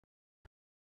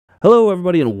Hello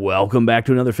everybody and welcome back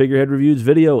to another Figurehead Reviews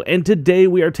video, and today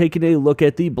we are taking a look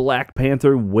at the Black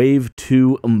Panther Wave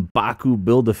 2 M'Baku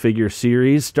Build-A-Figure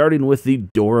series, starting with the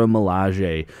Dora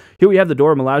Milaje. Here we have the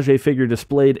Dora Milaje figure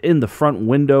displayed in the front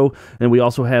window, and we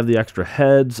also have the extra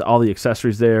heads, all the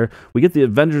accessories there. We get the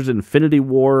Avengers Infinity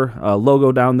War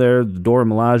logo down there, the Dora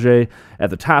Milaje.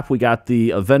 At the top we got the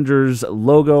Avengers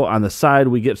logo. On the side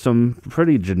we get some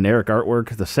pretty generic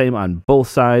artwork, the same on both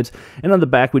sides, and on the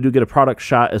back we do get a product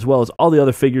shot as well as all the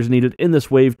other figures needed in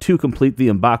this wave to complete the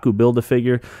M'Baku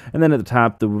Build-A-Figure. And then at the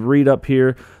top, the read up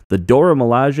here, the Dora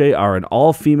Milaje are an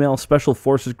all-female special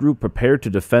forces group prepared to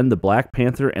defend the Black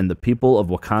Panther and the people of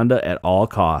Wakanda at all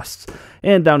costs.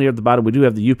 And down here at the bottom, we do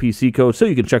have the UPC code, so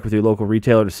you can check with your local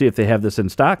retailer to see if they have this in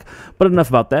stock. But enough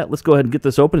about that. Let's go ahead and get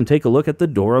this open and take a look at the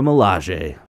Dora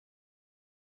Milaje.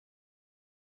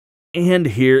 And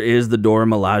here is the Dora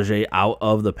Milaje out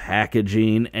of the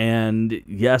packaging, and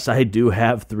yes, I do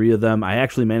have 3 of them. I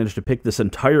actually managed to pick this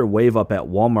entire wave up at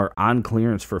Walmart on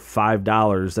clearance for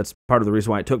 $5. That's part of the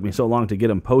reason why it took me so long to get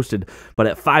them posted, but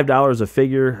at $5 a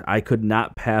figure, I could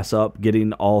not pass up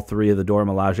getting all 3 of the Dora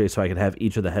Milaje so I could have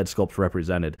each of the head sculpts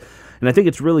represented. And I think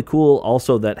it's really cool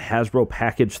also that Hasbro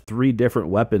packaged 3 different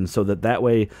weapons so that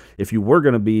way, if you were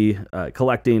going to be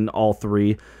collecting all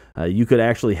 3, you could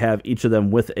actually have each of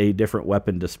them with a different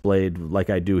weapon displayed like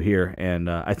I do here, and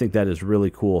I think that is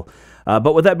really cool.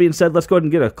 But with that being said, let's go ahead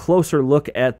and get a closer look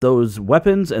at those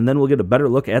weapons, and then we'll get a better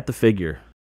look at the figure.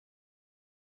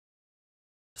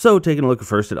 So taking a look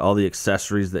first at all the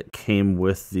accessories that came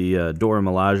with the Dora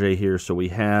Milaje here. So we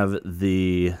have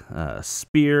the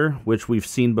spear, which we've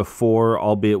seen before,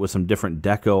 albeit with some different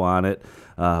deco on it,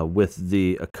 with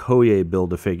the Okoye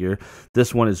Build-A-Figure.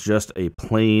 This one is just a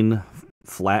plain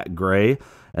flat gray,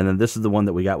 and then this is the one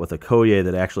that we got with Okoye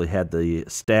that actually had the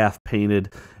staff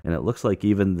painted, and it looks like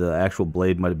even the actual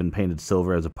blade might have been painted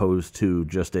silver as opposed to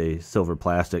just a silver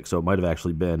plastic, so it might have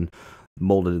actually been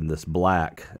molded in this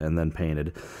black and then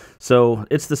painted. So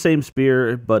it's the same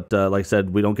spear, but like I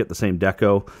said, we don't get the same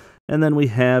deco. And then we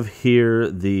have here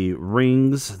the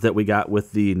rings that we got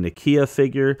with the Nakia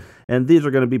figure, and these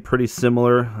are going to be pretty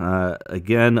similar.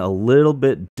 Again, a little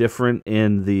bit different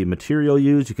in the material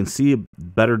used. You can see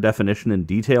better definition and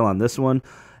detail on this one.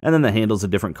 And then the handle's a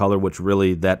different color, which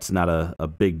really, that's not a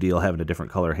big deal having a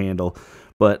different color handle.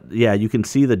 But yeah, you can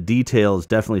see the details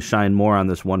definitely shine more on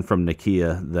this one from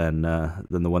Nakia than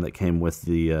the one that came with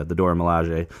the Dora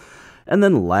Milaje. And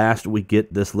then last, we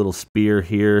get this little spear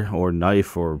here, or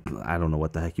knife, or I don't know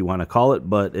what the heck you want to call it,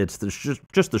 but it's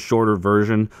just the shorter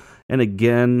version. And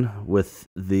again, with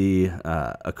the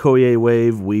Okoye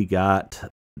wave, we got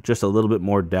just a little bit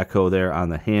more deco there on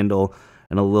the handle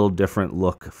and a little different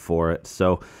look for it.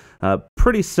 So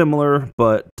pretty similar,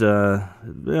 but you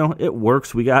know, it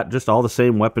works. We got just all the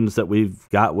same weapons that we've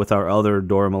got with our other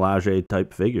Dora Milaje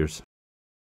type figures.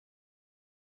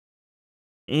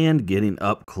 And getting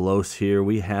up close here,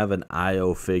 we have an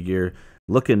IO figure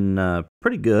looking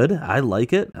pretty good. I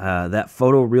like it. That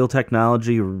photoreal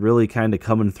technology really kind of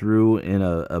coming through in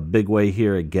a big way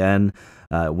here again.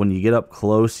 When you get up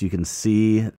close, you can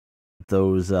see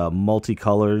those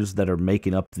multicolors that are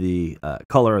making up the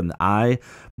color in the eye,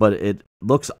 but it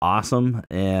looks awesome,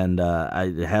 and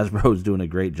Hasbro's doing a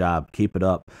great job. Keep it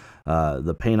up.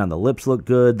 The paint on the lips look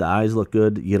good, the eyes look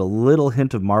good. You get a little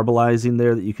hint of marbleizing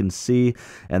there that you can see,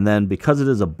 and then because it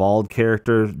is a bald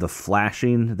character, the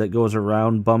flashing that goes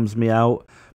around bums me out,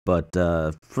 but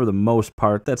for the most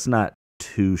part, that's not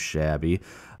too shabby.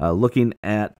 Looking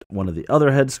at one of the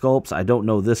other head sculpts, I don't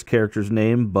know this character's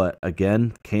name, but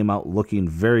again, came out looking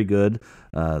very good.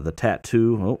 The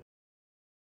tattoo, oh,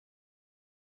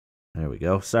 there we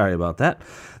go, sorry about that.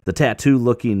 The tattoo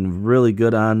looking really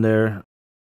good on there.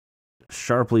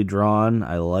 Sharply drawn,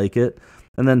 I like it.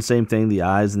 And then same thing, the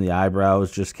eyes and the eyebrows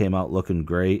just came out looking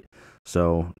great,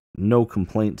 so no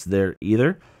complaints there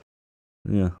either.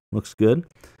 Yeah, looks good.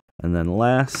 And then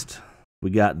last, we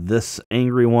got this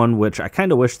angry one, which I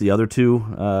kind of wish the other two,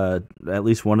 at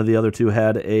least one of the other two,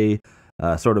 had a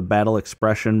sort of battle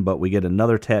expression, but we get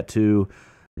another tattoo,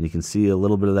 and you can see a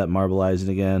little bit of that marbleizing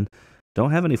again.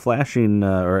 Don't have any flashing,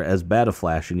 or as bad of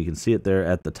flashing. You can see it there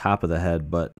at the top of the head,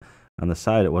 but on the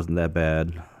side, it wasn't that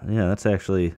bad. Yeah, that's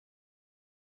actually,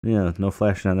 yeah, no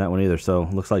flashing on that one either. So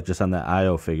looks like just on that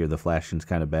IO figure, the flashing's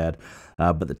kind of bad.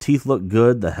 But the teeth look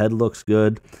good. The head looks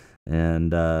good.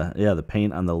 And yeah, the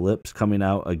paint on the lips coming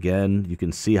out again. You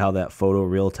can see how that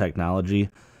photoreal technology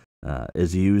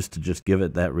is used to just give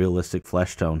it that realistic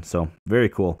flesh tone. So very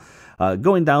cool.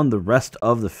 Going down the rest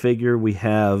of the figure, we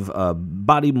have a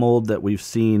body mold that we've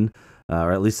seen,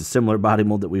 or at least a similar body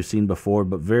mold that we've seen before,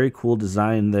 but very cool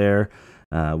design there.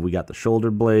 We got the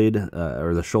shoulder blade,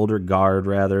 or the shoulder guard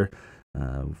rather.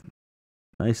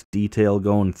 Nice detail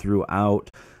going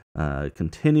throughout.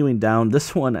 Continuing down,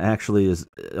 this one actually is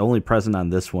only present on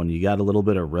this one. You got a little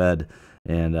bit of red,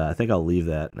 and I think I'll leave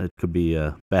that. It could be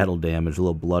battle damage, a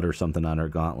little blood or something on her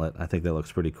gauntlet. I think that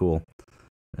looks pretty cool.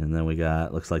 And then we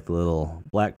got, looks like the little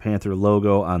Black Panther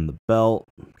logo on the belt.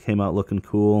 Came out looking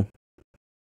cool.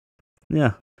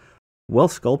 Yeah, well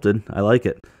sculpted. I like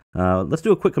it. Let's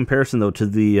do a quick comparison, though, to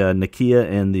the Nakia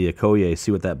and the Okoye.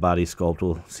 See what that body sculpt.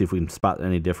 We'll see if we can spot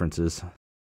any differences.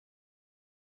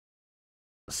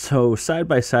 So side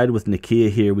by side with Nakia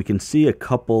here, we can see a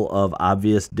couple of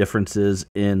obvious differences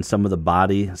in some of the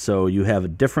body. So you have a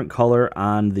different color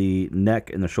on the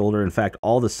neck and the shoulder. In fact,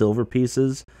 all the silver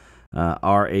pieces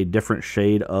are a different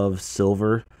shade of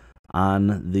silver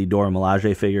on the Dora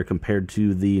Milaje figure compared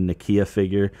to the Nakia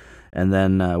figure. And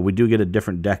then we do get a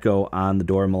different deco on the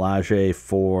Dora Milaje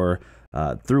for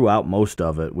throughout most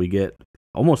of it. We get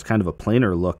almost kind of a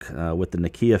plainer look with the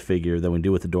Nakia figure than we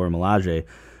do with the Dora Milaje.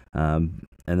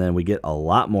 And then we get a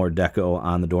lot more deco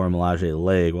on the Dora Milaje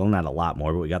leg. Well, not a lot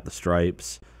more, but we got the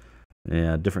stripes.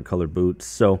 Yeah, different colored boots.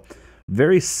 So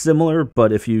very similar,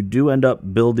 but if you do end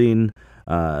up building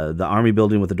the army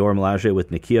building with the Dora Milaje with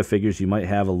Nakia figures, you might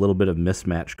have a little bit of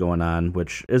mismatch going on,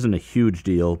 which isn't a huge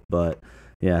deal, but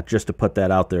yeah, just to put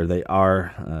that out there, they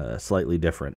are slightly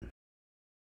different.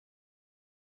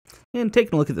 And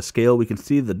taking a look at the scale, we can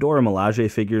see the Dora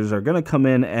Milaje figures are going to come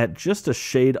in at just a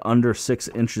shade under 6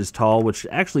 inches tall, which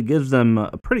actually gives them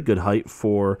a pretty good height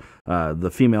for the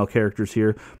female characters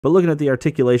here. But looking at the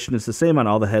articulation, it's the same on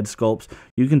all the head sculpts.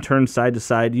 You can turn side to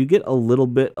side. You get a little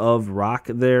bit of rock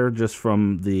there just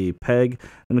from the peg.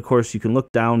 And of course, you can look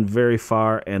down very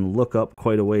far and look up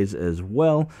quite a ways as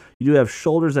well. You do have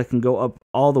shoulders that can go up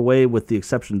all the way, with the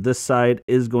exception this side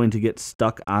is going to get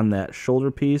stuck on that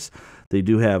shoulder piece. They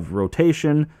do have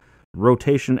rotation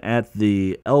at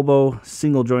the elbow,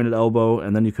 single jointed elbow,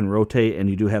 and then you can rotate, and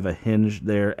you do have a hinge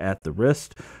there at the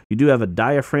wrist. You do have a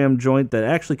diaphragm joint that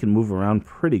actually can move around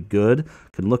pretty good,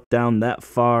 can look down that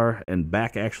far and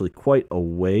back actually quite a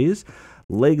ways.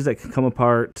 Legs that can come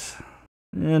apart,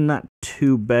 and not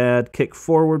too bad. Kick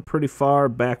forward pretty far,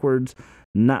 backwards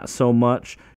not so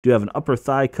much. You do have an upper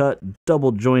thigh cut,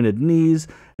 double jointed knees,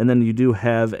 and then you do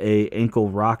have a ankle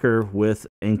rocker with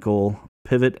ankle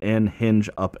pivot and hinge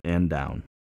up and down.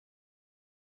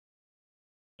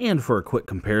 And for a quick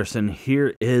comparison,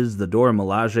 here is the Dora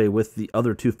Milaje with the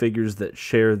other two figures that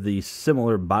share the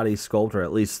similar body sculpt, or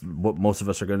at least what most of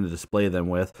us are going to display them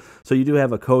with. So you do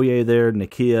have Okoye there,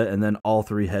 Nakia, and then all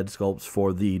three head sculpts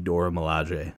for the Dora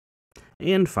Milaje.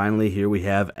 And finally, here we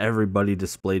have everybody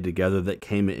displayed together that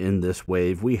came in this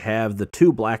wave. We have the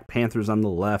two Black Panthers on the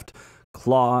left,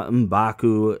 Claw,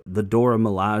 M'Baku, the Dora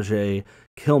Milaje,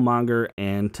 Killmonger,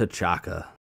 and T'Chaka.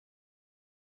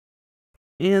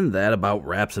 And that about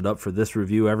wraps it up for this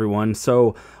review, everyone.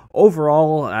 So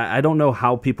overall, I don't know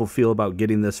how people feel about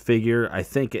getting this figure. I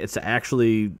think it's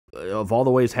actually, of all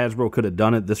the ways Hasbro could have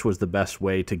done it, this was the best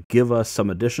way to give us some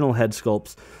additional head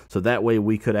sculpts, so that way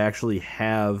we could actually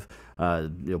have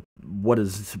what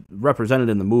is represented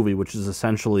in the movie, which is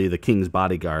essentially the King's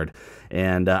bodyguard.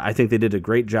 And I think they did a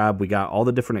great job. We got all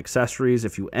the different accessories.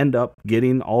 If you end up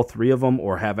getting all three of them,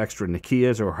 or have extra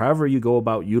Nakias, or however you go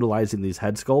about utilizing these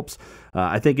head sculpts,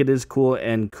 I think it is cool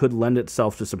and could lend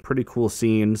itself to some pretty cool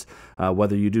scenes,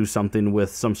 whether you do something with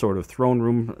some sort of throne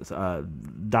room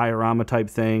diorama type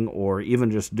thing, or even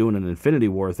just doing an Infinity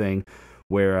War thing,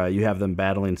 where you have them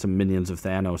battling some minions of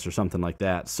Thanos or something like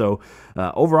that. So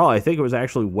overall, I think it was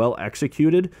actually well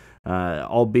executed,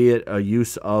 albeit a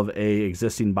use of a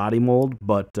existing body mold.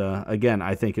 But again,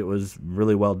 I think it was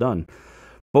really well done.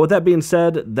 But with that being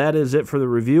said, that is it for the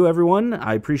review, everyone.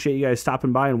 I appreciate you guys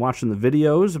stopping by and watching the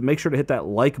videos. Make sure to hit that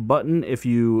like button if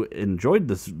you enjoyed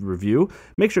this review.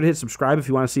 Make sure to hit subscribe if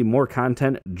you want to see more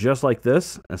content just like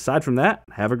this. Aside from that,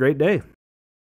 have a great day.